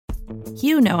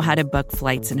You know how to book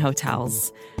flights and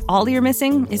hotels. All you're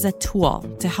missing is a tool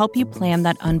to help you plan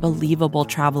that unbelievable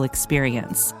travel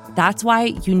experience. That's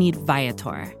why you need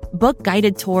Viator. Book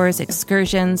guided tours,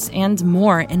 excursions, and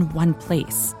more in one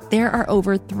place. There are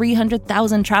over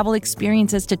 300,000 travel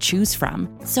experiences to choose from,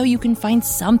 so you can find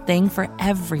something for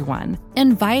everyone.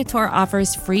 And Viator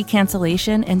offers free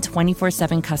cancellation and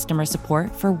 24/7 customer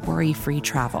support for worry-free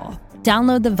travel.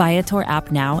 Download the Viator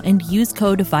app now and use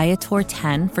code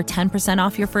Viator10 for 10%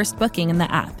 off your first booking in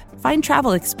the app. Find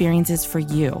travel experiences for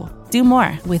you. Do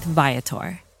more with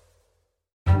Viator.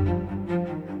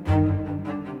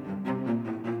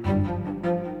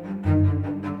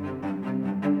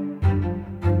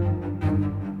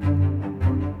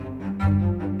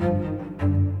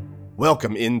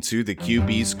 Welcome into the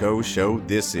QB Scho Show.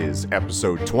 This is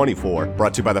episode 24,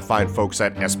 brought to you by the fine folks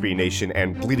at SB Nation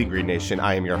and Bleeding Green Nation.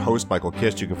 I am your host, Michael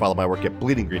Kist. You can follow my work at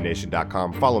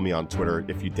bleedinggreennation.com. Follow me on Twitter,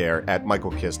 if you dare, at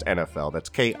Michael Kist NFL. That's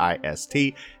Kist.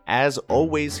 As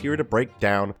always, here to break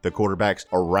down the quarterbacks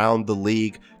around the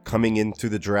league coming into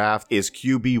the draft is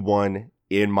QB1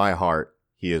 in my heart.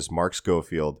 He is Mark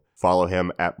Schofield. Follow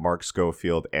him at Mark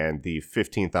Schofield and the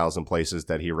 15,000 places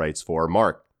that he writes for.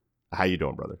 Mark, how you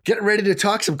doing, brother? Getting ready to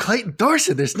talk some Clayton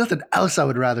Thorson. There's nothing else I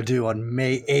would rather do on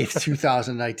May 8th,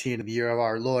 2019, in the year of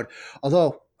our Lord.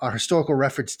 Although, our historical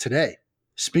reference today,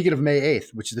 speaking of May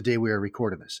 8th, which is the day we are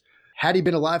recording this, had he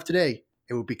been alive today,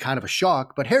 it would be kind of a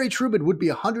shock, but Harry Truman would be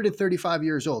 135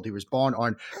 years old. He was born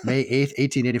on May 8th,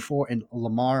 1884 in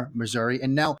Lamar, Missouri.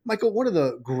 And now, Michael, one of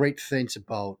the great things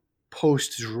about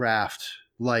post-draft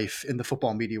life in the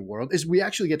football media world is we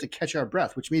actually get to catch our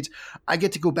breath, which means I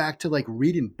get to go back to like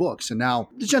reading books. And now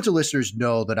the gentle listeners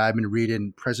know that I've been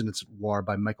reading President's War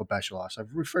by Michael Beschloss.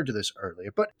 I've referred to this earlier,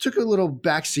 but took a little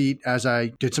backseat as I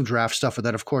did some draft stuff. And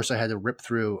then, of course, I had to rip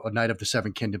through A Knight of the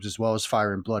Seven Kingdoms as well as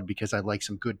Fire and Blood because I like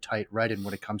some good, tight writing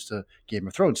when it comes to Game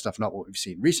of Thrones stuff, not what we've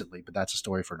seen recently, but that's a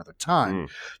story for another time.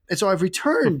 And so I've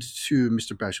returned to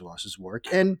Mr. Beschloss's work.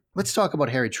 And let's talk about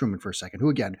Harry Truman for a second, who,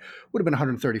 again, would have been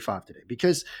 135 today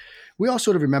because we all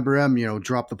sort of remember him,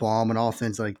 drop the bomb and all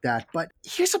things like that. But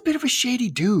he's a bit of a shady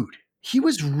dude. He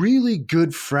was really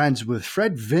good friends with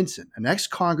Fred Vinson, an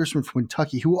ex-congressman from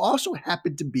Kentucky, who also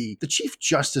happened to be the Chief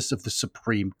Justice of the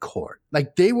Supreme Court.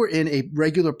 Like, they were in a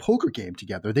regular poker game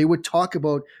together. They would talk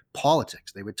about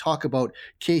politics. They would talk about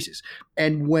cases.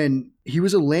 And when he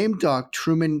was a lame duck,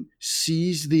 Truman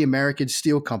seized the American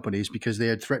steel companies because they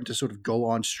had threatened to sort of go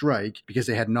on strike because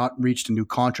they had not reached a new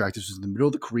contract. This was in the middle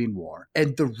of the Korean War.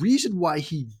 And the reason why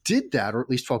he did that, or at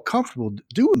least felt comfortable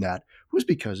doing that, was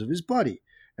because of his buddy.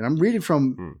 And I'm reading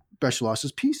from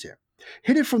Beschloss's piece here.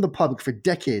 Hidden from the public for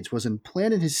decades was in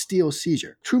planning his steel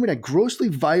seizure. Truman had grossly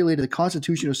violated the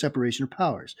constitutional separation of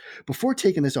powers. Before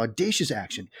taking this audacious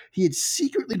action, he had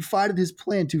secretly confided his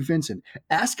plan to Vinson,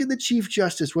 asking the Chief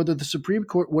Justice whether the Supreme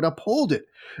Court would uphold it.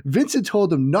 Vinson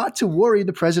told him not to worry,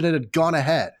 the president had gone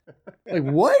ahead. Like,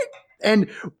 what? And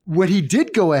when he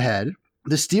did go ahead,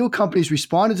 the steel companies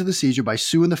responded to the seizure by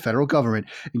suing the federal government,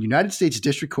 and United States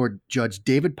District Court Judge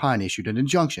David Pine issued an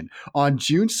injunction. On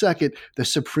June 2nd, the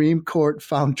Supreme Court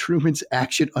found Truman's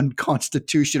action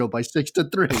unconstitutional by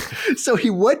 6-3. So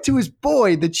he went to his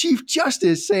boy, the Chief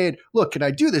Justice, saying, look, can I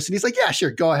do this? And he's like, yeah,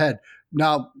 sure, go ahead.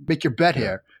 Now make your bet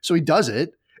here. So he does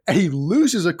it. And he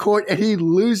loses a court, and he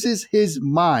loses his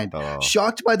mind.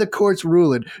 Shocked by the court's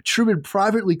ruling, Truman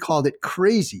privately called it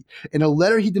crazy. In a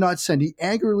letter he did not send, he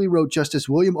angrily wrote Justice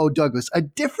William O. Douglas, a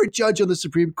different judge on the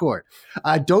Supreme Court.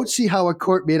 I don't see how a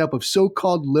court made up of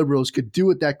so-called liberals could do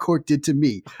what that court did to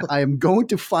me. I am going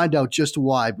to find out just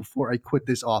why before I quit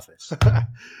this office.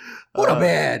 What a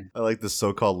man. I like the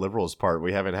so-called liberals part.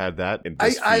 We haven't had that in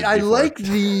this I like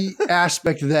the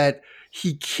aspect that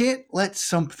he can't let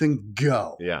something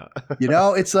go. Yeah.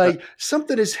 It's like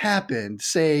something has happened,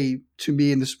 say, to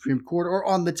me in the Supreme Court or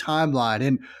on the timeline,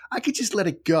 and I could just let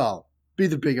it go, be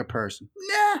the bigger person.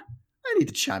 Nah, I need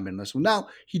to chime in on this one. Now,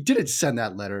 he didn't send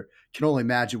that letter. Can only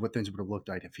imagine what things would have looked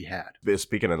like if he had.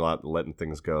 Speaking of letting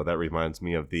things go, that reminds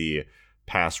me of the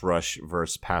pass rush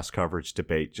versus pass coverage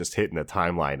debate just hitting the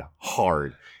timeline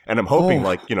hard. And I'm hoping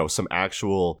some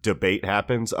actual debate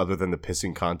happens other than the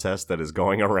pissing contest that is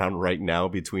going around right now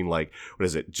between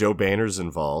Joe Banner's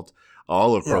involved,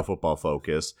 all of Pro Football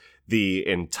Focus. The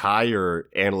entire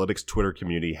analytics Twitter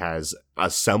community has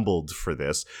assembled for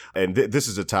this. And this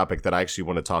is a topic that I actually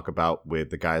want to talk about with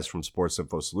the guys from Sports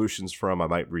Info Solutions I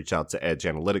might reach out to Edge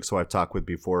Analytics, who I've talked with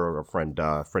before, or a friend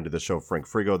of the show, Frank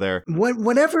Frigo there.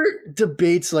 Whenever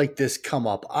debates like this come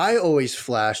up, I always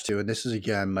flash to, and this is,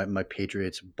 again, my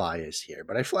Patriots bias here,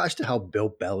 but I flash to how Bill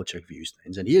Belichick views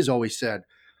things. And he has always said,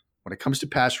 when it comes to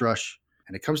pass rush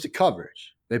and it comes to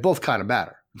coverage, They both kind of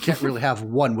matter. You can't really have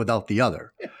one without the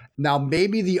other. Now,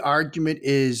 maybe the argument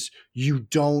is you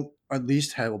don't, or at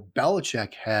least how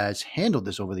Belichick has handled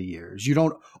this over the years. You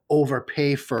don't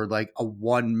overpay for like a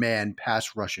one-man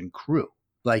pass rushing crew.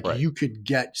 Like Right. you could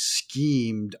get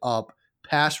schemed up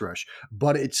pass rush,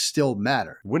 but it still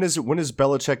matters. When has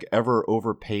Belichick ever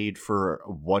overpaid for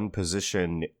one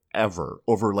position ever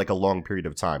over like a long period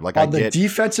of time? Like On the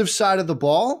defensive side of the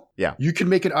ball, yeah, you can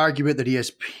make an argument that he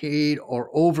has paid or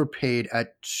overpaid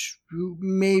at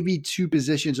maybe two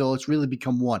positions, or it's really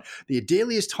become one. The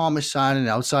Adalius Thomas sign, an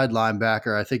outside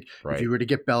linebacker. I think if you were to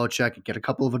get Belichick and get a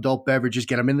couple of adult beverages,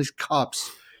 get him in his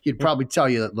cups, he'd probably tell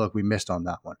you that, look, we missed on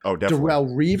that one. Oh, definitely.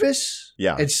 Darrelle Revis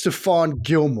and Stephon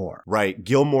Gilmore. Right.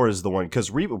 Gilmore is the one.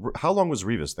 Because how long was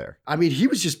Revis there? I mean, he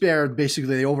was just there.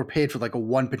 Basically, they overpaid for like a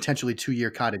one, potentially 2 year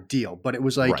kind of deal. But it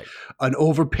was like an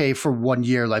overpay for 1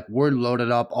 year. Like we're loaded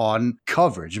up on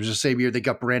coverage. It was the same year they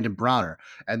got Brandon Browner.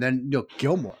 And then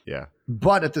Gilmore. Yeah.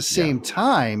 But at the same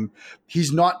time,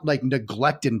 he's not like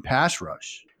neglecting pass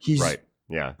rush. He's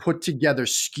put together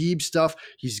scheme stuff.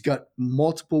 He's got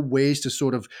multiple ways to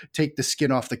sort of take the skin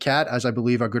off the cat, as I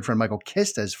believe our good friend Michael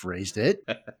Kist has phrased it.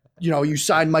 You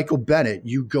sign Michael Bennett.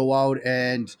 You go out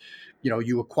and,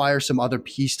 you acquire some other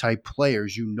piece type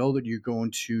players. You know that you're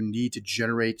going to need to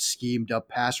generate schemed up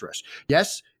pass rush.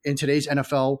 Yes, in today's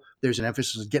NFL, there's an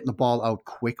emphasis on getting the ball out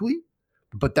quickly.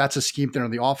 But that's a scheme thing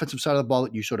on the offensive side of the ball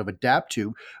that you sort of adapt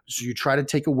to. So you try to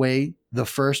take away the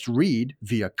first read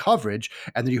via coverage,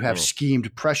 and then you have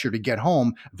schemed pressure to get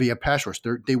home via pass rush.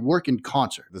 They work in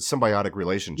concert. The symbiotic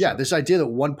relationship. Yeah, this idea that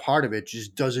one part of it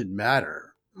just doesn't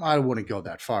matter. I wouldn't go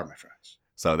that far, my friends.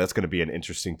 So that's going to be an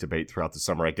interesting debate throughout the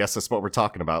summer. I guess that's what we're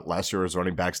talking about. Last year's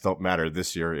running backs don't matter.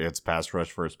 This year, it's pass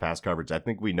rush versus pass coverage. I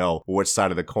think we know which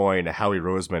side of the coin Howie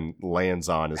Roseman lands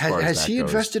on as far as that goes. Has he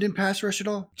invested in pass rush at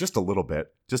all? Just a little bit.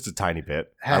 Just a tiny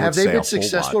bit. Have they been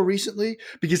successful recently?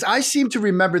 Because I seem to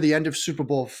remember the end of Super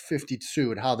Bowl 52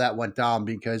 and how that went down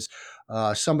because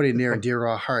somebody near and dear to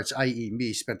our hearts, i.e.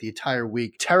 me, spent the entire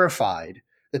week terrified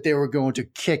that they were going to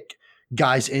kick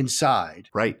guys inside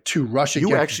to rush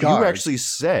against guards. You actually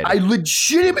said. I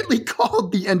legitimately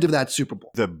called the end of that Super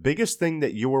Bowl. The biggest thing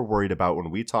that you were worried about when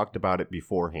we talked about it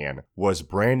beforehand was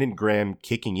Brandon Graham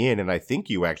kicking in, and I think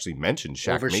you actually mentioned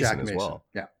Shaq Mason as well.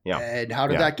 Yeah. And how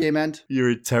did that game end? You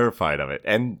were terrified of it.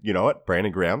 And you know what?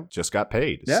 Brandon Graham just got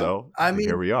paid. Yeah. So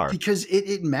here we are. Because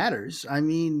it matters. I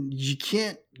mean, you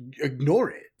can't ignore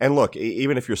it. And look,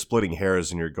 even if you're splitting hairs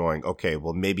and you're going, okay,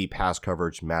 well, maybe pass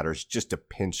coverage matters just a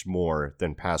pinch more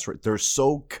than pass rush. They're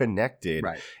so connected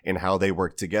in how they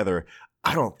work together.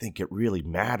 I don't think it really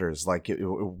matters. Like,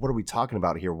 what are we talking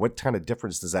about here? What kind of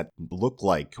difference does that look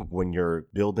like when you're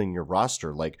building your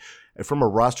roster? Like, from a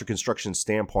roster construction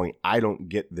standpoint, I don't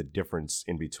get the difference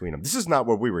in between them. This is not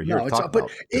what we were here to talk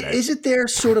about today. Isn't there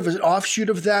sort of an offshoot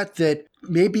of that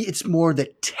maybe it's more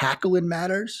that tackling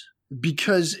matters?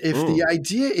 Because if the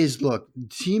idea is, look,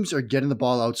 teams are getting the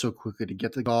ball out so quickly to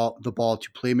get the ball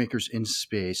to playmakers in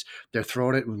space, they're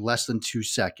throwing it in less than 2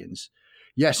 seconds.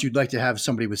 Yes, you'd like to have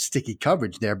somebody with sticky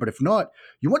coverage there, but if not,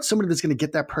 you want somebody that's going to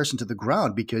get that person to the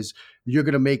ground because you're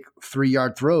going to make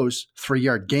 3-yard throws,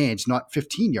 3-yard gains, not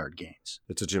 15-yard gains.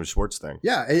 It's a Jim Schwartz thing.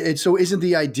 Yeah, and so isn't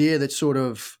the idea that sort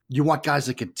of you want guys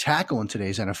that can tackle in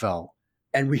today's NFL?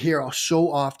 And we hear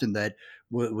so often that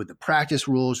with the practice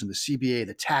rules and the CBA,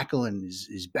 the tackling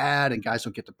is bad and guys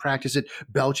don't get to practice it.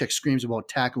 Belichick screams about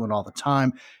tackling all the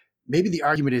time. Maybe the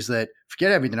argument is that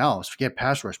forget everything else. Forget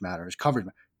pass rush matters, coverage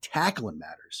matters. Tackling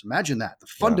matters. Imagine that. The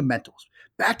fundamentals.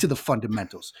 Back to the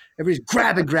fundamentals. Everybody's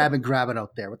grabbing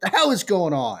out there. What the hell is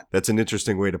going on? That's an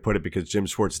interesting way to put it because Jim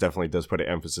Schwartz definitely does put an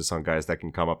emphasis on guys that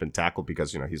can come up and tackle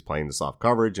because, he's playing the soft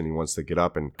coverage and he wants to get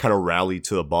up and kind of rally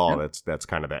to the ball. Yeah. That's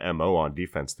kind of the MO on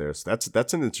defense there. So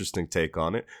that's an interesting take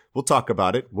on it. We'll talk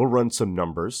about it. We'll run some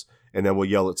numbers. And then we'll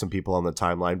yell at some people on the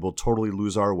timeline. We'll totally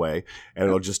lose our way, and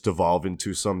it'll just devolve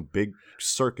into some big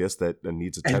circus that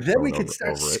needs attention. And then we can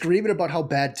start screaming about how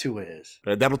bad Tua is.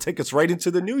 And that'll take us right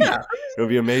into the new year. It'll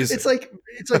be amazing. It's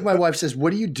like my wife says,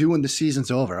 "What do you do when the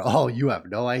season's over?" Oh, you have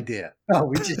no idea. Oh,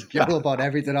 we just yell about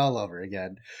everything all over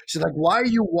again. She's like, "Why are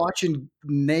you watching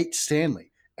Nate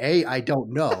Stanley?" A, I don't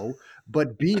know,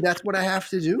 but B, that's what I have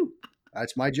to do.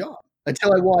 That's my job.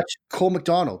 Until I watch Cole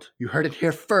McDonald. You heard it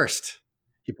here first.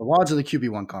 He belongs in the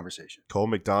QB1 conversation. Cole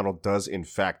McDonald does, in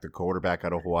fact, the quarterback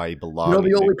out of Hawaii, belong.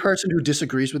 The only person who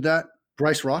disagrees with that?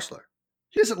 Bryce Rossler.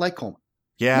 He doesn't like Coleman.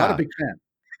 Yeah. Not a big fan.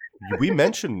 We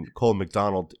mentioned Cole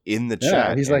McDonald in the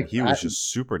chat. He's like, he was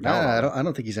just super down. I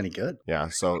don't think he's any good. Yeah,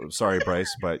 so sorry,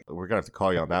 Bryce, but we're going to have to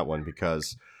call you on that one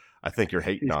because I think you're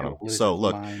hating on him. So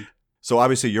look, So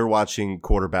obviously you're watching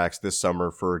quarterbacks this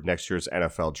summer for next year's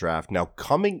NFL draft. Now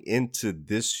coming into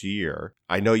this year,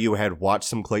 I know you had watched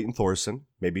some Clayton Thorson,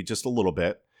 maybe just a little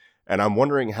bit. And I'm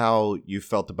wondering how you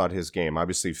felt about his game.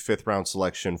 Obviously, 5th round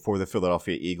selection for the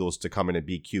Philadelphia Eagles to come in and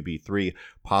be QB3,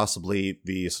 possibly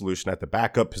the solution at the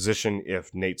backup position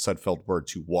if Nate Sudfeld were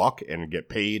to walk and get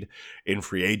paid in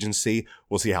free agency.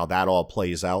 We'll see how that all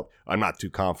plays out. I'm not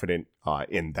too confident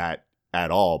in that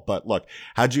at all. But look,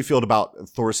 how'd you feel about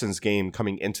Thorson's game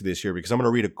coming into this year? Because I'm going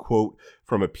to read a quote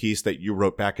from a piece that you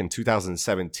wrote back in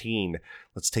 2017.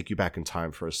 Let's take you back in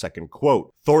time for a second.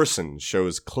 Quote, Thorson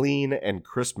shows clean and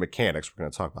crisp mechanics. We're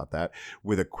going to talk about that.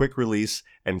 With a quick release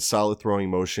and solid throwing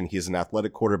motion, he's an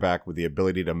athletic quarterback with the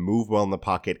ability to move well in the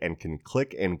pocket and can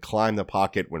click and climb the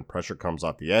pocket when pressure comes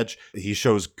off the edge. He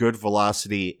shows good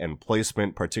velocity and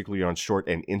placement, particularly on short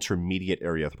and intermediate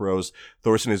area throws.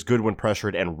 Thorson is good when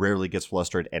pressured and rarely gets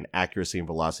flustered, and accuracy and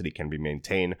velocity can be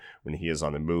maintained when he is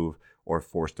on the move or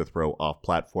forced to throw off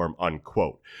platform,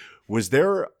 unquote. Was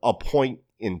there a point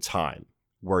in time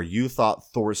where you thought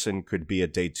Thorson could be a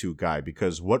day 2 guy?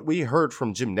 Because what we heard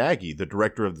from Jim Nagy, the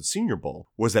director of the Senior Bowl,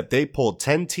 was that they pulled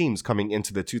 10 teams coming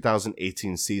into the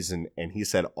 2018 season, and he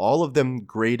said all of them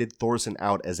graded Thorson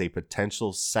out as a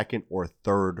potential 2nd or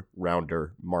 3rd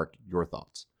rounder. Mark, your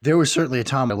thoughts? There was certainly a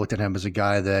time I looked at him as a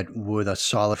guy that with a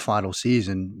solid final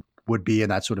season would be in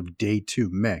that sort of day 2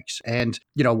 mix. And,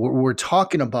 we're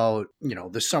talking about,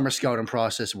 the summer scouting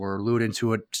process. We're alluding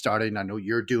to it starting. I know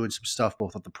you're doing some stuff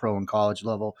both at the pro and college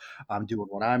level. I'm doing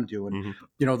what I'm doing.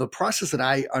 Mm-hmm. The process that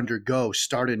I undergo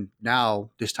starting now,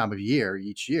 this time of year,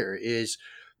 each year, is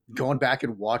going back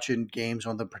and watching games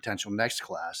on the potential next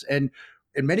class. And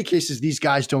in many cases, these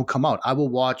guys don't come out. I will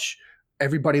watch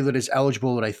everybody that is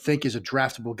eligible that I think is a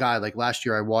draftable guy. Like last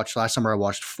summer I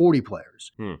watched 40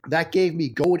 players. That gave me,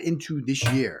 going into this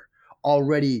year,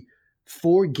 already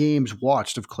 4 games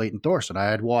watched of Clayton Thorson. I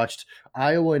had watched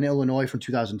Iowa and Illinois from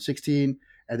 2016.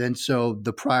 And then so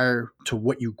the prior to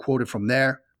what you quoted from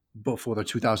there, before the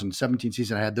 2017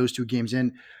 season, I had those 2 games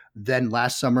in. Then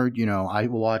last summer, I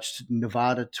watched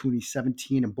Nevada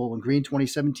 2017 and Bowling Green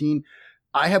 2017.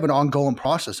 I have an ongoing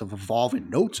process of evolving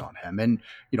notes on him. And,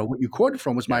 what you quoted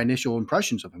from was my initial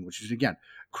impressions of him, which is, again,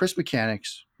 crisp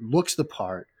mechanics, looks the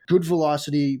part, good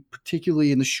velocity,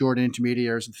 particularly in the short and intermediate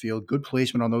areas of the field, good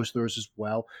placement on those throws as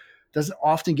well. Doesn't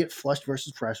often get flushed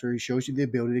versus pressure. He shows you the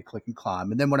ability to click and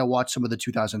climb. And then when I watched some of the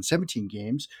 2017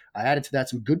 games, I added to that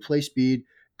some good play speed,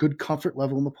 good comfort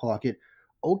level in the pocket,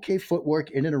 okay footwork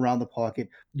in and around the pocket.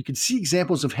 You can see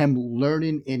examples of him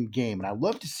learning in game. And I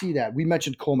love to see that. We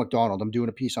mentioned Cole McDonald. I'm doing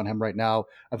a piece on him right now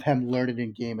of him learning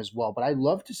in game as well. But I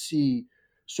love to see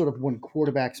sort of when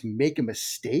quarterbacks make a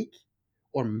mistake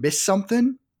or miss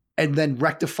something and then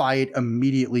rectify it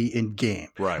immediately in game.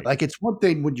 Right. Like it's one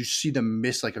thing when you see them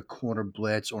miss like a corner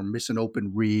blitz or miss an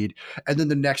open read, and then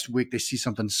the next week they see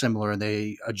something similar and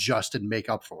they adjust and make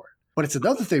up for it. But it's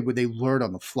another thing when they learn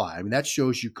on the fly. I mean, that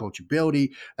shows you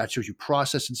coachability, that shows you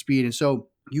process and speed. And so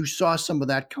you saw some of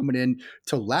that coming in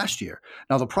to last year.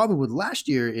 Now, the problem with last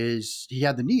year is he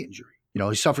had the knee injury.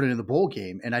 He suffered it in the bowl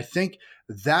game. And I think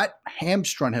that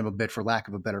hamstrung him a bit, for lack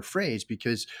of a better phrase,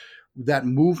 because that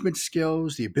movement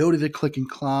skills, the ability to click and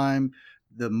climb,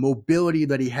 the mobility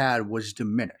that he had was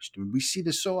diminished. I mean, we see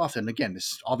this so often. Again,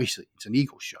 it's an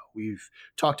Eagles show. We've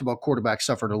talked about quarterbacks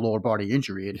suffering a lower body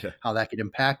injury and how that could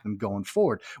impact them going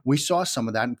forward. We saw some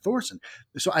of that in Thorson.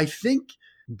 So I think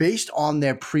based on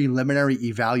their preliminary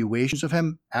evaluations of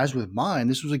him, as with mine,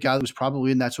 this was a guy that was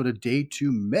probably in that sort of day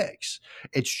 2 mix.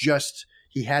 It's just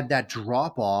he had that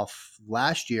drop off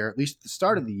last year, at least at the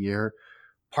start of the year,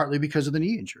 partly because of the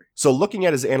knee injury. So looking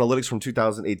at his analytics from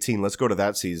 2018, let's go to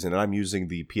that season. And I'm using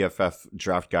the PFF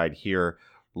draft guide here.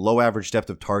 Low average depth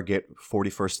of target,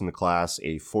 41st in the class,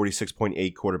 a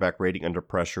 46.8 quarterback rating under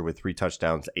pressure with 3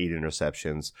 touchdowns, 8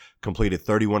 interceptions, completed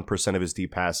 31% of his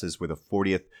deep passes with a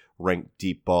 40th ranked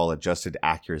deep ball adjusted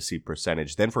accuracy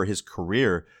percentage. Then for his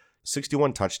career,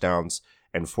 61 touchdowns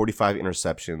and 45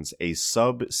 interceptions, a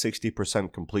sub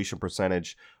 60% completion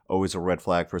percentage, always a red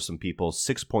flag for some people,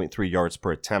 6.3 yards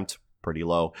per attempt, pretty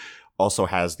low. Also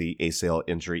has the ACL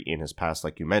injury in his past,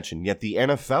 like you mentioned. Yet the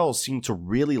NFL seemed to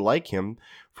really like him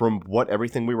from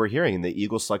everything we were hearing. The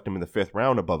Eagles select him in the 5th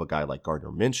round above a guy like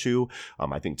Gardner Minshew.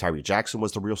 I think Tyree Jackson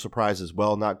was the real surprise as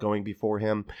well, not going before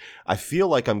him. I feel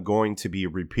like I'm going to be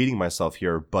repeating myself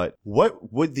here, but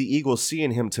what would the Eagles see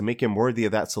in him to make him worthy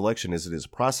of that selection? Is it his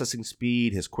processing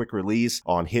speed, his quick release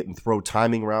on hit and throw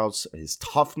timing routes, his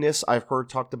toughness I've heard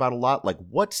talked about a lot? Like,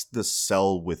 what's the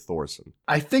sell with Thorson?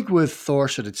 I think with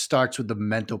Thorson, it starts with the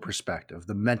mental perspective,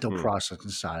 the mental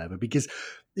processing side of it, because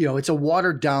it's a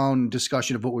watered down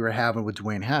discussion of what we were having with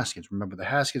Dwayne Haskins. Remember the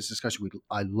Haskins discussion?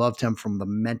 I loved him from the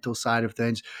mental side of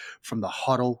things, from the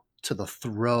huddle to the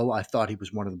throw. I thought he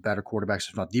was one of the better quarterbacks,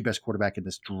 if not the best quarterback in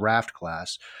this draft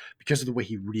class, because of the way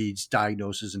he reads,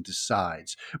 diagnoses, and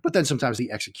decides. But then sometimes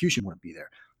the execution wouldn't be there.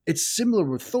 It's similar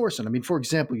with Thorson. I mean, for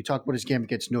example, you talk about his game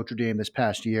against Notre Dame this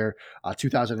past year,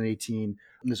 2018. And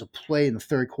there's a play in the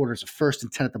third quarter. It's a 1st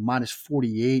and 10 at the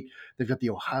 -48. They've got the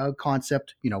Ohio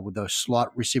concept, with the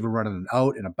slot receiver running an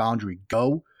out and a boundary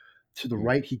go. To the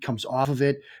right, he comes off of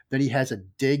it. Then he has a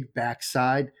dig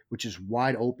backside, which is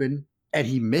wide open, and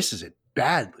he misses it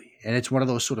badly. And it's one of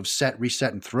those sort of set,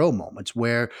 reset, and throw moments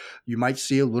where you might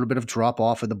see a little bit of drop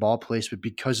off in the ball placement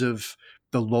because of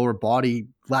the lower body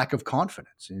lack of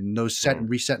confidence. In those set and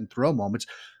reset and throw moments,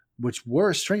 which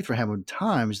were a strength for him at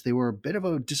times, they were a bit of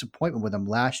a disappointment with him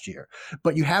last year.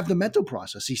 But you have the mental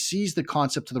process. He sees the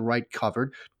concept to the right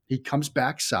covered. He comes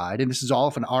backside, and this is all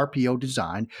of an RPO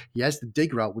design. He has the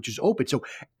dig route, which is open. So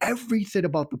everything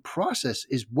about the process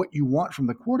is what you want from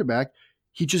the quarterback.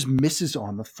 He just misses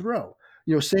on the throw.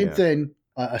 Same thing,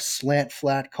 a slant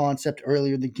flat concept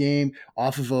earlier in the game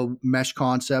off of a mesh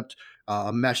concept.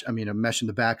 A mesh in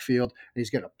the backfield, and he's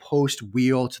got a post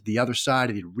wheel to the other side,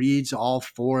 and he reads all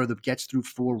four of them, gets through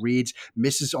 4 reads,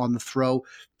 misses on the throw.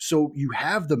 So you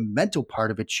have the mental part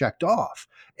of it checked off.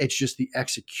 It's just the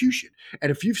execution.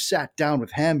 And if you've sat down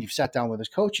with him, you've sat down with his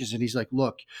coaches, and he's like,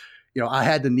 look, I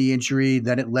had the knee injury,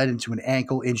 then it led into an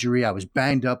ankle injury. I was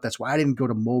banged up. That's why I didn't go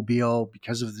to Mobile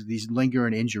because of these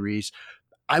lingering injuries.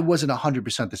 I wasn't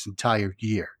 100% this entire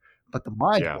year, but the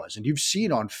mind was. And you've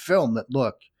seen on film that,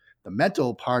 look, the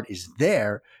mental part is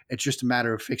there. It's just a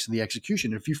matter of fixing the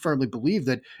execution. And if you firmly believe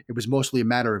that it was mostly a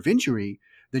matter of injury,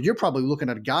 then you're probably looking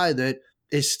at a guy that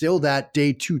is still that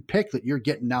day 2 pick that you're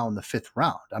getting now in the 5th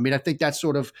round. I mean, I think that's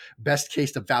sort of best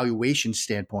case evaluation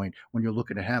standpoint when you're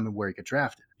looking at him and where he got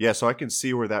drafted. Yeah, so I can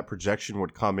see where that projection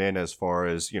would come in as far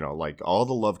as, like all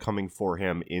the love coming for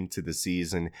him into the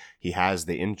season. He has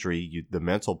the injury. The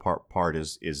mental part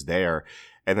is there.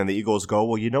 And then the Eagles go,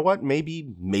 well, you know what?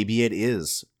 Maybe it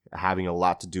is having a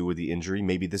lot to do with the injury.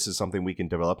 Maybe this is something we can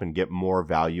develop and get more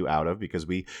value out of because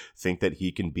we think that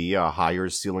he can be a higher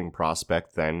ceiling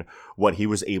prospect than what he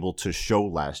was able to show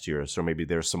last year. So maybe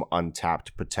there's some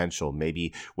untapped potential.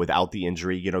 Maybe without the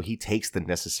injury, he takes the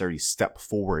necessary step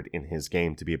forward in his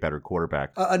game to be a better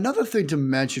quarterback. Another thing to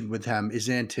mention with him is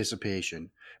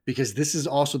anticipation, because this is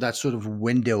also that sort of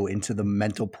window into the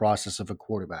mental process of a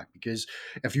quarterback. Because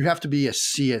if you have to be a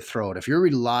see it, throw it, if you're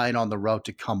relying on the route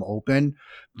to come open,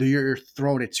 you're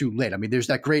throwing it too late. I mean, there's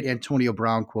that great Antonio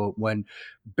Brown quote when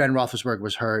Ben Roethlisberger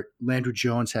was hurt, Landry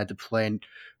Jones had to play, and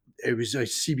it was a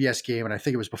CBS game, and I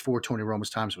think it was before Tony Romo's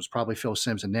time, so it was probably Phil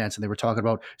Simms and Nance, and they were talking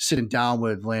about sitting down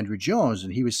with Landry Jones,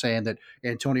 and he was saying that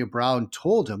Antonio Brown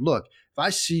told him, look, if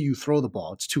I see you throw the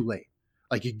ball, it's too late.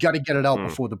 Like, you got to get it out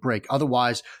before the break.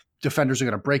 Otherwise, defenders are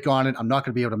going to break on it. I'm not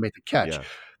going to be able to make the catch. Yeah.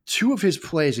 2 of his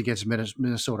plays against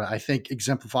Minnesota, I think,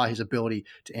 exemplify his ability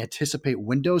to anticipate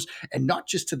windows, and not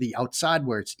just to the outside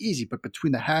where it's easy, but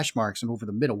between the hash marks and over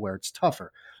the middle where it's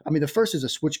tougher. I mean, the first is a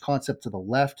switch concept to the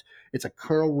left. It's a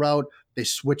curl route. They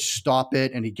switch, stop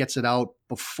it, and he gets it out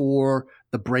before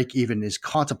the break even is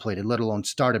contemplated, let alone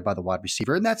started by the wide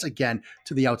receiver. And that's, again,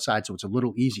 to the outside, so it's a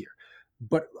little easier.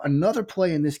 But another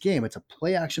play in this game, it's a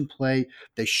play action play.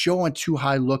 They show on 2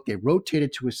 high look. They rotate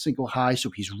it to a single high, so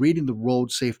he's reading the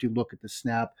road safety look at the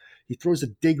snap. He throws a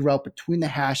dig route between the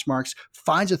hash marks,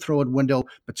 finds a throw-in window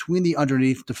between the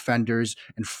underneath defenders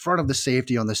in front of the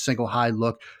safety on the single high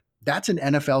look. That's an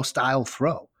NFL-style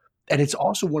throw. And it's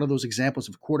also one of those examples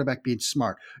of a quarterback being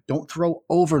smart. Don't throw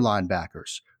over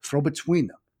linebackers. Throw between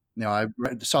them. I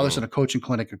saw this in a coaching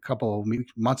clinic a couple of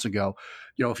months ago.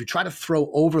 If you try to throw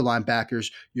over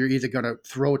linebackers, you're either going to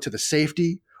throw it to the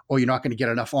safety or you're not going to get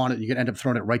enough on it. You're going to end up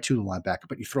throwing it right to the linebacker.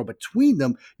 But you throw between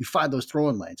them, you find those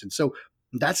throwing lanes. And so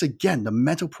that's, again, the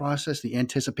mental process, the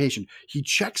anticipation. He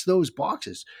checks those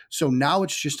boxes. So now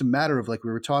it's just a matter of, like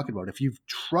we were talking about, if you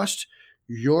trust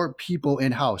your people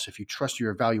in-house, if you trust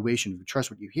your evaluation, if you trust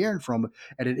what you're hearing from him,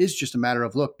 and it is just a matter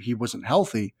of, look, he wasn't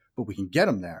healthy, but we can get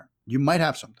him there, you might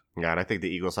have something. Yeah, and I think the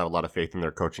Eagles have a lot of faith in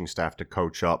their coaching staff to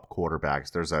coach up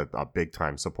quarterbacks. There's a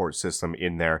big-time support system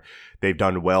in there. They've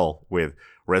done well with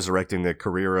resurrecting the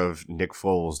career of Nick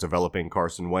Foles, developing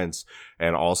Carson Wentz,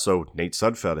 and also Nate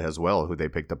Sudfeld as well, who they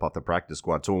picked up off the practice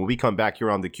squad. So when we come back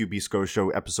here on the QB Scho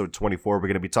Show, episode 24, we're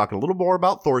going to be talking a little more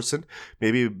about Thorson,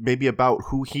 maybe about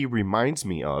who he reminds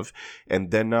me of,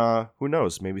 and then who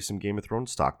knows, maybe some Game of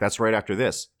Thrones talk. That's right after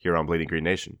this here on Bleeding Green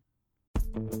Nation.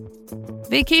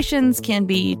 Vacations can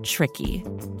be tricky.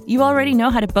 You already know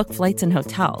how to book flights and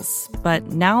hotels, but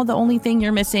now the only thing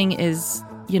you're missing is,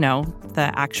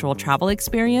 the actual travel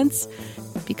experience.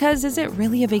 Because is it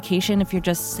really a vacation if you're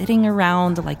just sitting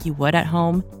around like you would at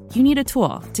home? You need a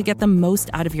tool to get the most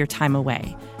out of your time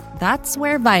away. That's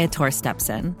where Viator steps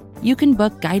in. You can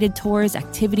book guided tours,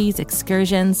 activities,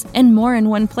 excursions, and more in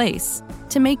one place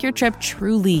to make your trip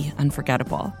truly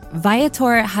unforgettable.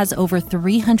 Viator has over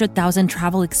 300,000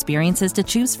 travel experiences to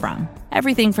choose from.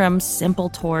 Everything from simple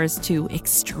tours to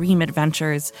extreme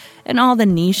adventures and all the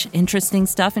niche, interesting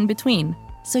stuff in between.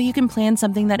 So you can plan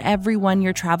something that everyone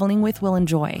you're traveling with will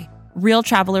enjoy. Real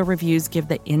traveler reviews give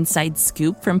the inside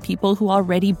scoop from people who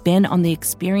already been on the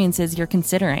experiences you're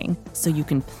considering, so you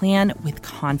can plan with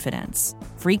confidence.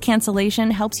 Free cancellation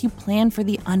helps you plan for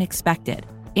the unexpected.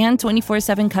 And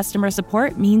 24/7 customer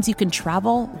support means you can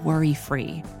travel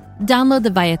worry-free. Download the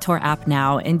Viator app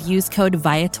now and use code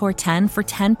Viator10 for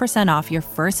 10% off your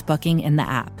first booking in the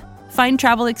app. Find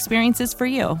travel experiences for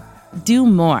you. Do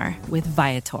more with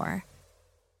Viator.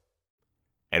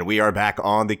 And we are back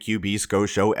on the QB Scho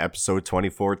Show, episode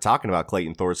 24, talking about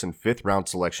Clayton Thorson, 5th round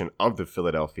selection of the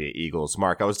Philadelphia Eagles.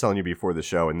 Mark, I was telling you before the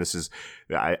show, and this is,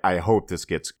 I hope this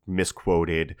gets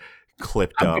misquoted,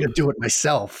 clipped up. I'm going to do it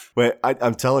myself. But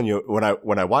I'm telling you, when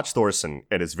I watch Thorson,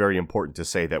 and it's very important to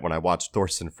say that when I watch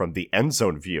Thorson from the end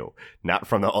zone view, not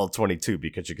from the all-22,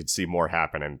 because you could see more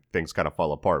happen and things kind of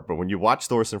fall apart. But when you watch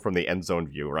Thorson from the end zone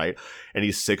view, right, and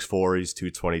he's 6'4", he's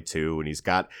 222, and he's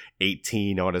got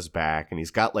 18 on his back, and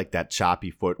he's got like that choppy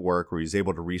footwork where he's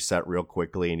able to reset real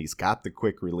quickly, and he's got the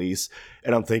quick release.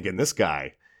 And I'm thinking, this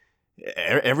guy,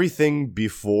 everything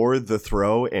before the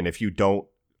throw, and if you don't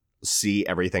see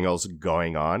everything else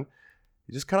going on,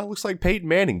 he just kind of looks like Peyton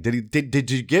Manning. Did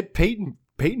you get Peyton?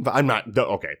 I'm not,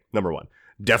 okay, number one,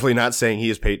 definitely not saying he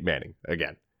is Peyton Manning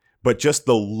again, but just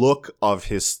the look of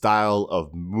his style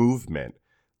of movement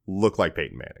looked like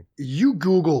Peyton Manning. You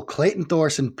Google Clayton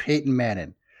Thorson, Peyton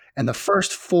Manning, and the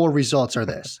first 4 results are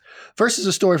this. First is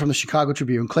a story from the Chicago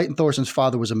Tribune. Clayton Thorson's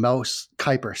father was a Mel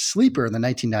Kiper sleeper in the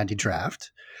 1990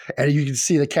 draft, and you can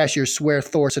see the cashiers swear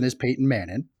Thorson is Peyton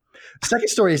Manning. Second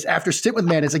story is after stint with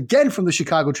Mannins, again from the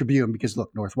Chicago Tribune, because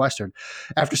look, Northwestern.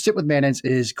 After stint with Mannins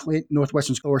is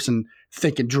Northwestern's Thorson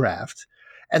thinking draft.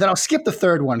 And then I'll skip the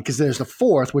third one because there's the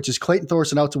fourth, which is Clayton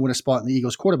Thorson out to win a spot in the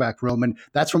Eagles quarterback room. And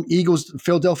that's from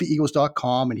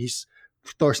PhiladelphiaEagles.com. And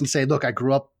Thorson saying, look, I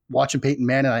grew up watching Peyton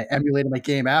Manning. I emulated my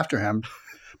game after him.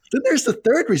 Then there's the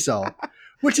third result,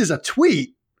 which is a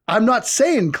tweet. I'm not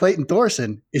saying Clayton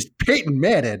Thorson is Peyton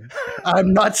Manning.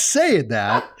 I'm not saying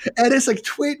that. And it's a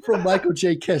tweet from Michael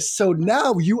J. Kiss. So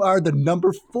now you are the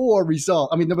number 3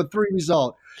 result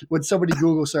when somebody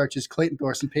Google searches Clayton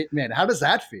Thorson, Peyton Manning. How does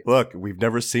that feel? Look, we've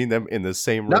never seen them in the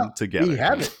same room together. We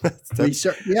haven't. We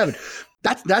certainly haven't.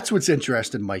 That's what's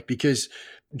interesting, Mike, because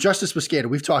Justice Mosqueda,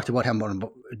 we've talked about him on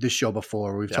this show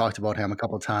before. We've talked about him a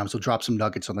couple of times. We'll drop some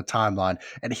nuggets on the timeline.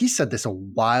 And he said this a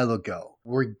while ago.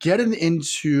 We're getting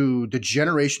into the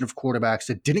generation of quarterbacks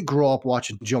that didn't grow up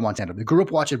watching Joe Montana. They grew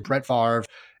up watching Brett Favre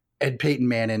and Peyton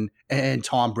Manning and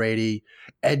Tom Brady.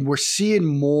 And we're seeing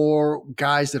more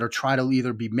guys that are trying to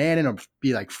either be Manning or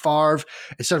be like Favre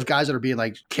instead of guys that are being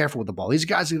like careful with the ball. These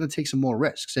guys are going to take some more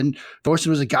risks. And Thorson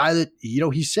was a guy that,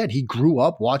 he said he grew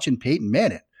up watching Peyton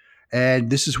Manning. And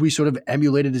this is who he sort of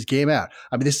emulated his game out.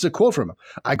 I mean, this is a quote from him.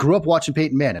 I grew up watching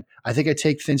Peyton Manning. I think I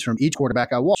take things from each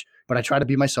quarterback I watch, but I try to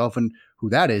be myself. And who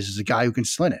that is a guy who can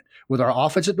sling it. With our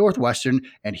offense at Northwestern,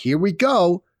 and here we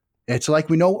go. It's like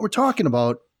we know what we're talking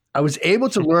about. I was able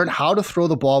to learn how to throw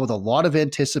the ball with a lot of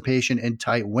anticipation in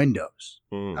tight windows.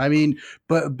 I mean,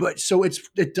 but so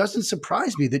it doesn't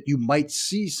surprise me that you might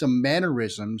see some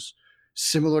mannerisms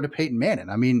similar to Peyton Manning.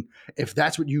 I mean, if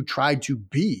that's what you tried to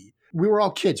be. We were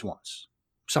all kids once.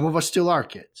 Some of us still are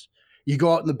kids. You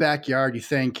go out in the backyard, you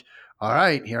think, all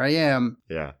right, here I am.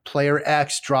 Yeah. Player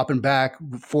X dropping back,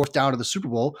 4th down to the Super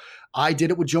Bowl. I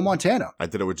did it with Joe Montana. I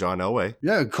did it with John Elway.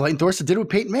 Yeah, Clayton Thorson did it with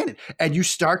Peyton Manning. And you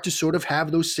start to sort of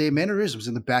have those same mannerisms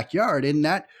in the backyard, and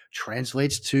that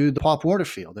translates to the Pop Warner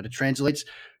field, and it translates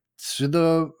to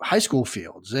the high school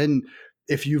fields. And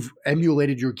if you've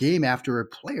emulated your game after a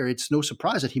player, it's no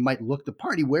surprise that he might look the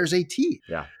part. He wears a tee.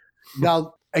 Yeah.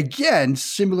 Now, again,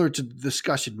 similar to the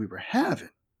discussion we were having,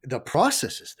 the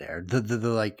process is there. The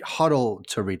like huddle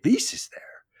to release is there.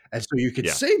 And so you could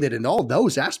say that in all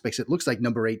those aspects, it looks like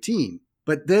number 18.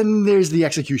 But then there's the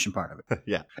execution part of it.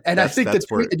 Yeah. And I think the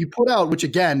tweet that you put out, which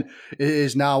again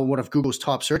is now one of Google's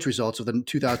top search results of the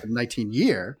 2019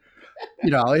 year,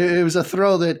 it was a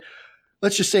throw that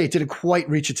let's just say it didn't quite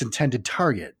reach its intended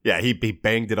target. Yeah, he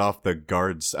banged it off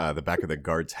the back of the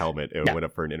guard's helmet and went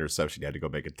up for an interception. He had to go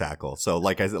make a tackle. So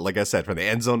like I said, from the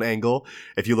end zone angle,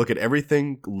 if you look at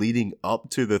everything leading up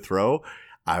to the throw,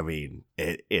 I mean,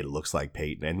 it looks like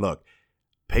Peyton. And look,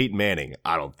 Peyton Manning,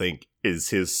 I don't think is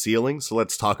his ceiling. So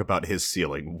let's talk about his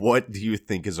ceiling. What do you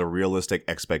think is a realistic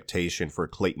expectation for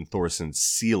Clayton Thorson's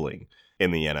ceiling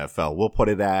in the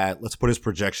NFL? Let's put his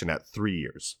projection at 3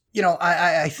 years.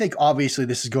 I think obviously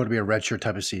this is going to be a redshirt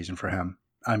type of season for him.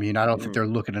 I mean, I don't think they're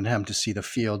looking at him to see the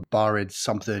field, barring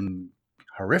something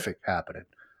horrific happening.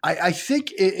 I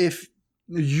think if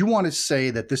you want to say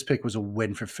that this pick was a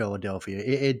win for Philadelphia,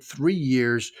 in 3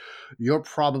 years, you're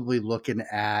probably looking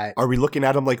at... Are we looking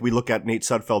at him like we look at Nate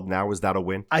Sudfeld now? Is that a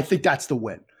win? I think that's the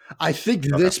win. I think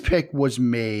this pick was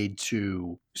made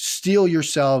to steel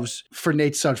yourselves for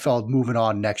Nate Sudfeld moving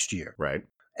on next year. Right.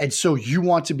 And so you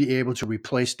want to be able to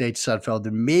replace Nate Sudfeld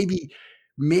and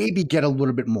maybe get a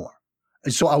little bit more.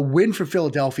 And so a win for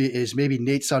Philadelphia is maybe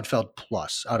Nate Sudfeld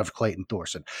plus out of Clayton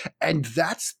Thorson. And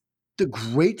that's the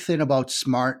great thing about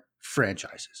smart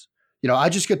franchises. I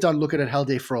just got done looking at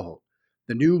Helde Froholt,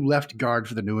 the new left guard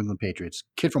for the New England Patriots,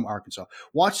 kid from Arkansas.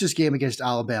 Watched this game against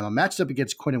Alabama, matched up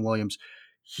against Quinnen Williams.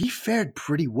 He fared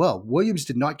pretty well. Williams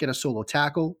did not get a solo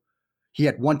tackle. He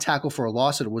had one tackle for a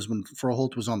loss, and it was when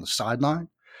Froholt was on the sideline.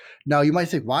 Now, you might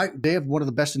think, why? They have one of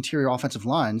the best interior offensive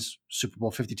lines, Super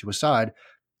Bowl 52 aside,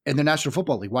 in the National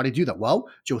Football League. Why do they do that? Well,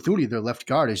 Joe Thuney, their left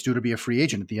guard, is due to be a free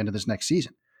agent at the end of this next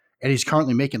season. And he's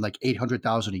currently making like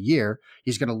 $800,000 a year.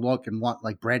 He's going to look and want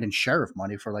like Brandon Sheriff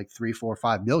money for like $3, $4,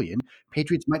 $5 million.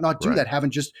 Patriots might not do that,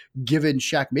 having just given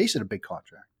Shaq Mason a big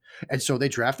contract. And so they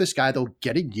draft this guy. They'll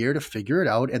get a year to figure it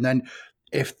out. And then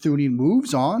if Thuney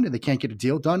moves on and they can't get a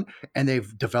deal done and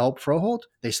they've developed Froholt,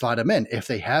 they slide him in. If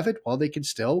they have it, well, they can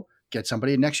still get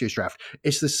somebody in next year's draft.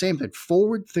 It's the same thing.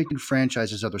 Forward-thinking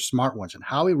franchises are the smart ones. And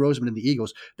Howie Roseman and the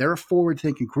Eagles, they're a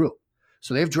forward-thinking crew.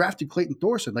 So they've drafted Clayton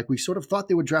Thorson like we sort of thought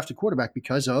they would draft a quarterback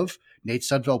because of Nate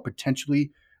Sudfeld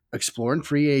potentially exploring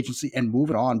free agency and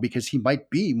moving on because he might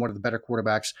be one of the better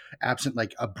quarterbacks absent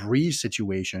like a Breeze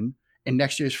situation in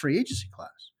next year's free agency class.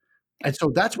 And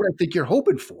so that's what I think you're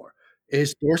hoping for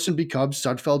is Thorson becomes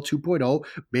Sudfeld 2.0,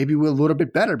 maybe we're a little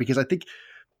bit better because I think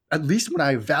at least when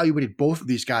I evaluated both of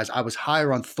these guys, I was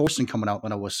higher on Thorson coming out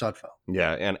than I was Sudfeld.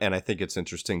 Yeah, and I think it's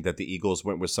interesting that the Eagles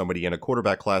went with somebody in a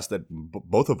quarterback class that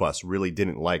both of us really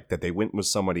didn't like, that they went with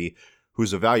somebody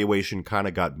whose evaluation kind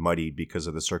of got muddied because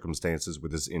of the circumstances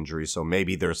with his injury. So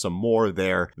maybe there's some more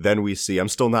there than we see. I'm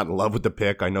still not in love with the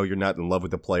pick. I know you're not in love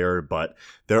with the player, but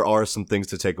there are some things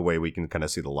to take away. We can kind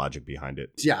of see the logic behind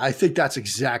it. Yeah, I think that's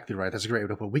exactly right. That's a great way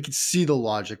to put it. We can see the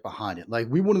logic behind it. Like,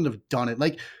 we wouldn't have done it.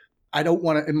 Like, I don't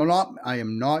want to, I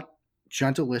am not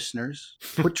gentle listeners.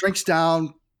 Put drinks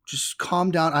down, just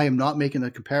calm down. I am not making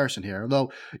the comparison here.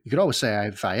 Although you could always say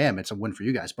if I am, it's a win for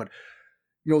you guys. But,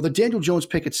 the Daniel Jones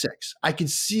pick at 6, I can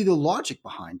see the logic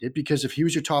behind it because if he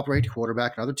was your top rated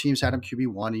quarterback and other teams had him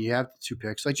QB1 and you have the 2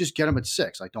 picks, like just get him at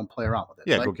 6. Like don't play around with it.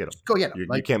 Yeah, like, go get him. Go get him.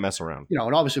 You can't mess around.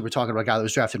 And obviously we're talking about a guy that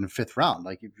was drafted in the 5th round.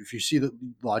 Like if you see the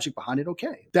logic behind it,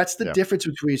 okay. That's the difference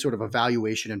between sort of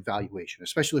evaluation and valuation,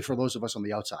 especially for those of us on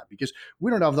the outside, because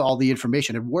we don't have all the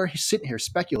information and we're sitting here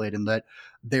speculating that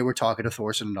they were talking to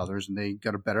Thorson and others and they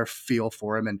got a better feel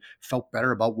for him and felt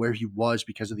better about where he was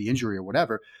because of the injury or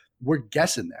whatever. We're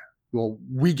guessing there. Well,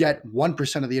 we get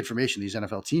 1% of the information these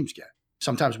NFL teams get.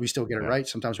 Sometimes we still get it right.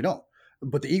 Sometimes we don't.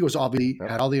 But the Eagles obviously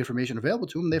had all the information available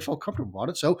to them. They felt comfortable about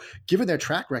it. So given their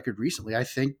track record recently, I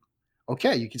think,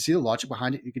 okay, you can see the logic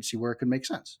behind it. You can see where it could make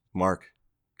sense. Mark,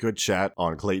 good chat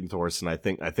on Clayton Thorson. I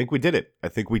think we did it. I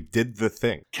think we did the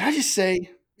thing. Can I just say,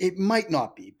 it might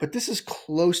not be, but this is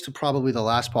close to probably the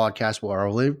last podcast where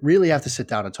I'll really have to sit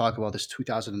down and talk about this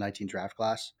 2019 draft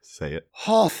class. Say it.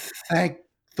 Oh, thank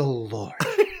the Lord.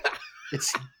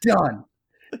 It's done.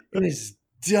 It is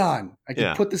done. I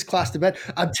can put this class to bed.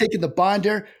 I'm taking the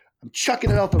binder. I'm chucking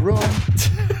it out the room.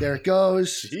 There it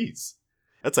goes. Jeez.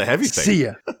 That's a heavy thing. See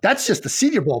ya. That's just the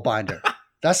Senior Bowl binder.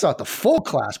 That's not the full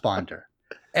class binder.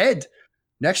 Ed,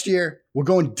 next year, we're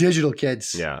going digital,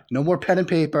 kids. Yeah. No more pen and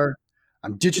paper.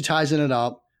 I'm digitizing it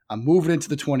up. I'm moving into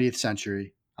the 20th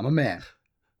century. I'm a man.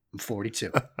 I'm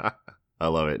 42. I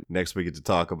love it. Next, we get to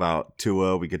talk about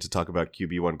Tua. We get to talk about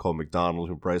QB1 Cole McDonald,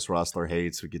 who Bryce Rossler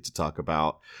hates. We get to talk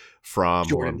about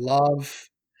Jordan Love,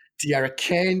 De'Ara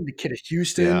King, the kid of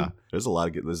Houston. Yeah, there's a lot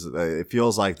of good. It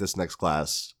feels like this next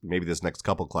class, maybe this next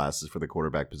couple classes for the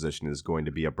quarterback position is going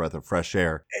to be a breath of fresh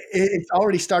air. It's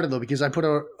already started, though, because I put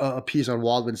a piece on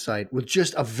Waldman's site with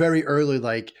just a very early,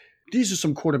 these are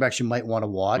some quarterbacks you might want to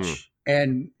watch.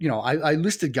 And, I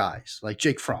listed guys like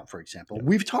Jake Fromm, for example. Yeah.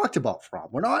 We've talked about Fromm.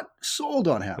 We're not sold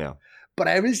on him. Yeah. But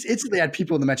I instantly had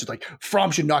people in the mentions like,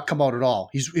 Fromm should not come out at all.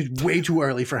 It's way too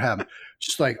early for him.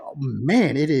 Just like, oh,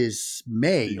 man, it is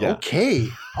May. Yeah. Okay.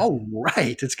 All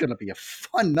right. It's going to be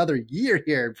another year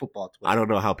here in football. I don't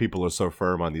know how people are so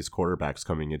firm on these quarterbacks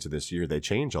coming into this year. They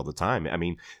change all the time. I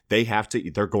mean,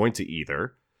 they're going to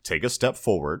either take a step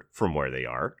forward from where they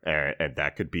are, and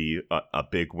that could be a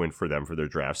big win for them for their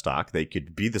draft stock. They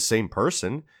could be the same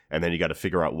person, and then you got to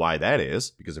figure out why that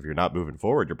is, because if you're not moving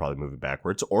forward, you're probably moving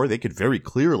backwards, or they could very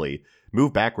clearly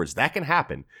move backwards. That can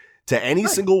happen to any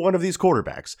single one of these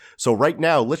quarterbacks. So right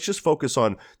now, let's just focus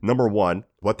on, number one,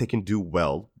 what they can do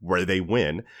well, where they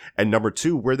win, and number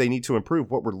two, where they need to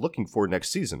improve, what we're looking for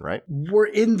next season, right? We're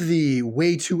in the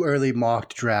way too early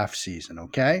mock draft season,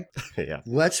 okay? Yeah.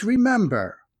 Let's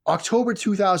remember October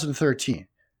 2013,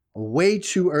 a way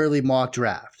too early mock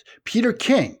draft. Peter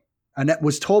King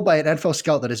was told by an NFL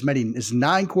scout that as many as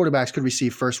 9 quarterbacks could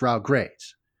receive first-round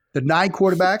grades. The 9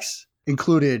 quarterbacks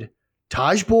included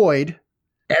Taj Boyd,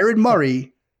 Aaron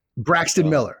Murray, Braxton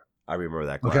Miller. I remember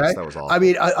that class. Okay? That was awful. I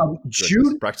mean,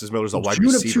 Braxton Miller's a wide June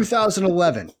receiver. of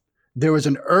 2011, there was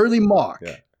an early mock.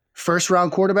 Yeah.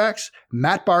 First-round quarterbacks,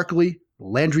 Matt Barkley,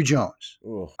 Landry Jones.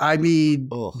 Ugh. I mean,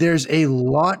 there's a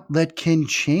lot that can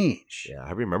change. Yeah,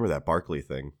 I remember that Barkley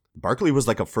thing. Barkley was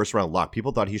like a first-round lock.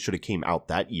 People thought he should have came out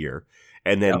that year.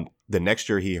 And then the next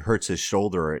year he hurts his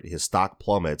shoulder, his stock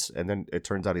plummets, and then it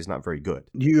turns out he's not very good.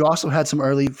 You also had some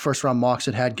early first-round mocks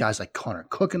that had guys like Connor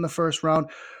Cook in the first round.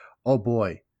 Oh,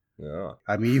 boy. Yeah.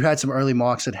 I mean, you had some early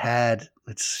mocks that had,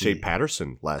 let's see. Shea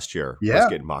Patterson last year was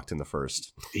getting mocked in the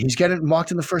first. He's getting mocked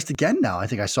in the first again now. I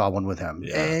think I saw one with him.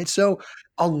 Yeah. And so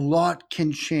a lot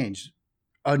can change.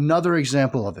 Another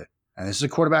example of it, and this is a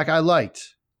quarterback I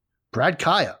liked, Brad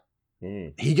Kaya.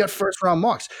 He got first-round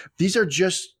mocks. These are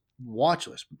just watch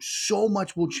lists. So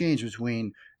much will change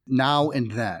between now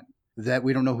and then that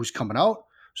we don't know who's coming out.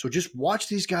 So just watch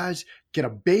these guys, get a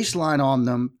baseline on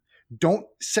them. Don't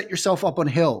set yourself up on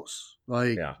hills.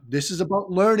 This is about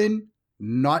learning,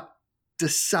 not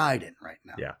deciding right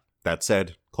now. Yeah. That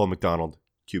said, Cole McDonald,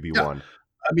 QB1.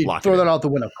 I mean, throw that out the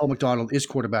window. Cole McDonald is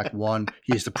quarterback 1.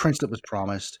 He is the prince that was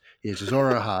promised. He is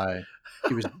Azor Ahai.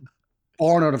 He was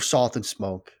born out of salt and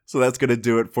smoke. So that's going to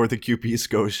do it for the QB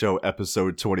Scho Show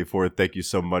episode 24. Thank you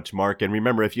so much, Mark. And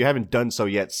remember, if you haven't done so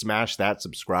yet, smash that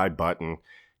subscribe button,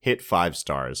 hit 5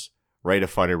 stars. Write a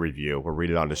funny review. We'll read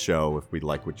it on the show if we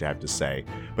like what you have to say.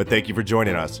 But thank you for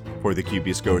joining us for the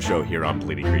QB Scho Show here on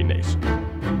Bleeding Green Nation.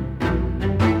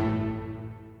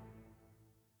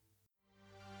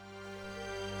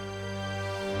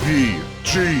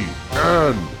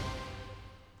 BGN.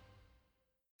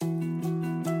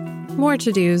 More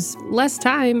to-dos, less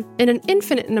time, and an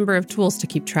infinite number of tools to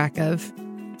keep track of.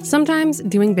 Sometimes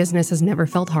doing business has never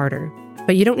felt harder,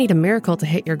 but you don't need a miracle to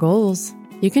hit your goals.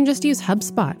 You can just use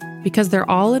HubSpot, because their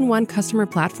all-in-one customer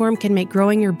platform can make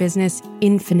growing your business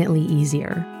infinitely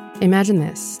easier. Imagine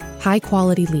this: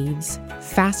 high-quality leads,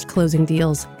 fast closing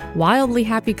deals, wildly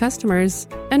happy customers,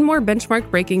 and more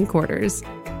benchmark-breaking quarters.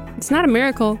 It's not a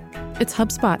miracle, it's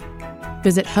HubSpot.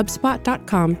 Visit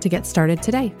HubSpot.com to get started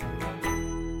today.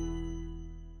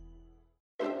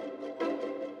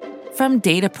 From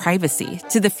data privacy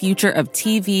to the future of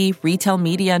TV, retail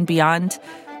media, and beyond,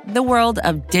 the world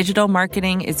of digital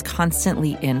marketing is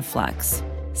constantly in flux.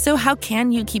 So how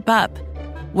can you keep up?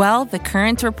 Well, the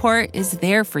Current Report is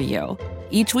there for you.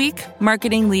 Each week,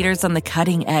 marketing leaders on the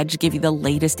cutting edge give you the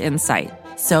latest insight.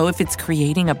 So if it's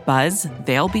creating a buzz,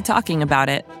 they'll be talking about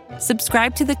it.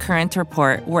 Subscribe to the Current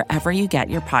Report wherever you get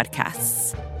your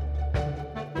podcasts.